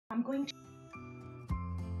going to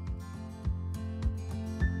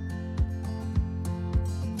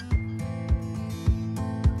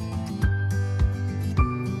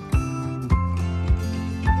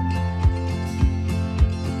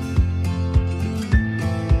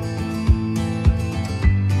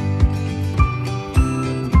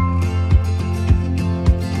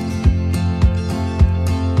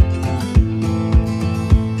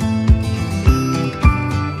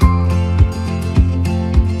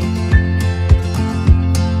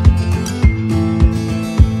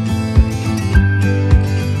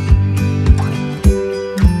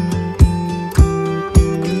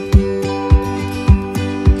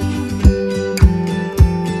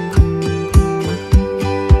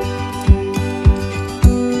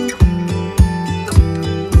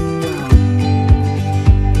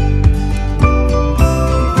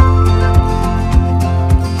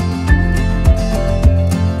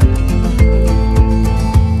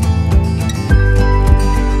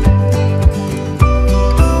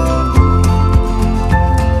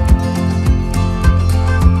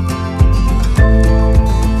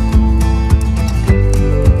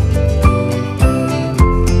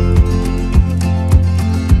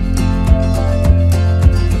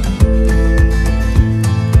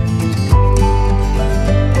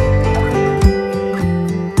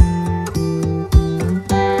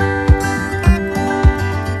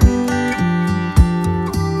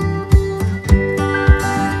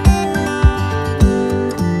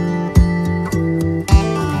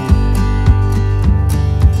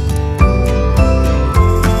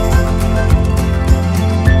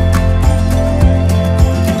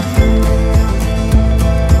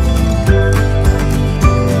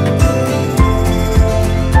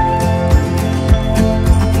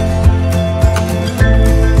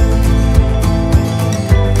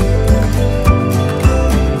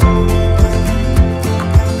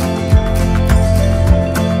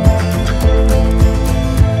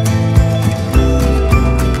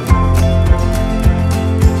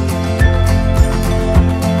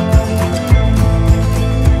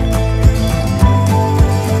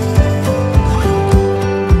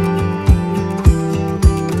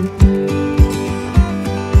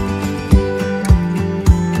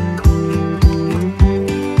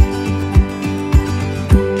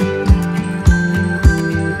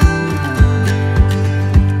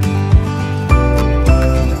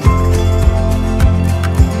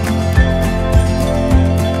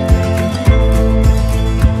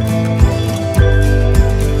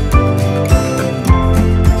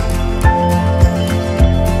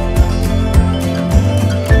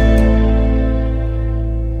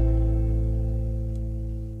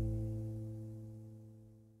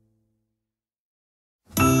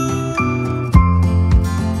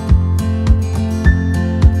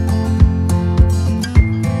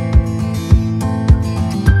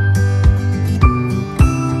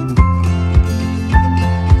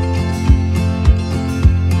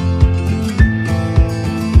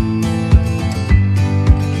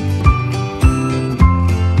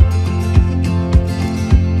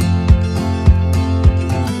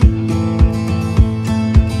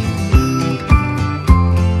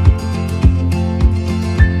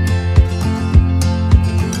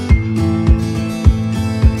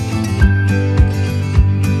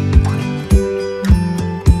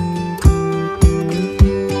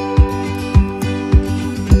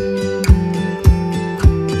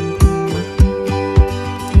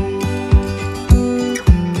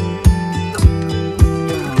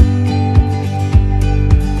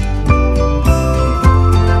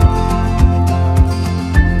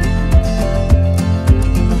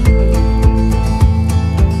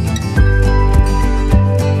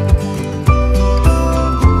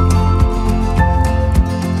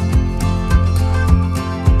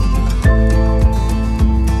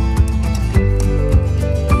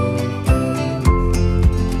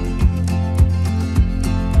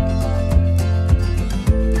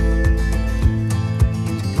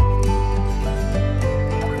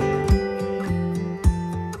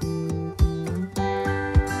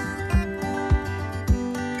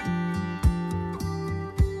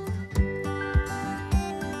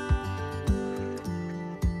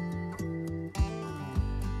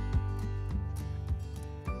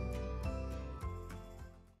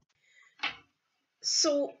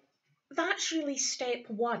So that's really step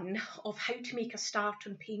one of how to make a start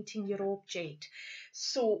on painting your object.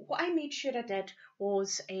 So what I made sure I did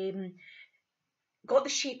was got the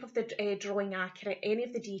shape of the drawing accurate, any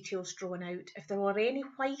of the details drawn out. If there were any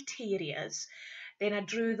white areas, then I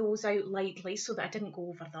drew those out lightly so that I didn't go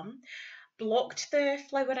over them. blocked the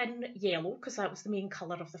flower in yellow because that was the main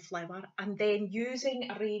colour of the flower, and then using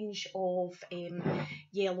a range of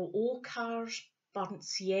yellow ochres, burnt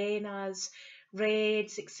siennas,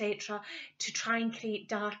 reds, etc., to try and create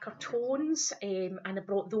darker tones, and I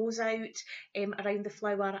brought those out around the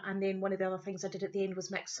flower. And then one of the other things I did at the end was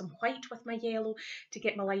mix some white with my yellow to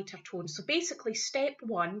get my lighter tones. So basically step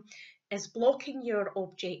one is blocking your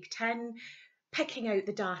object in, picking out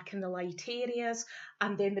the dark and the light areas,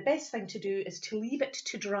 and then the best thing to do is to leave it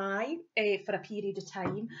to dry for a period of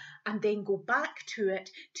time, and then go back to it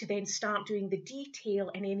to then start doing the detail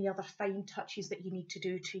and any other fine touches that you need to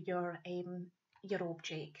do to your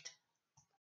object.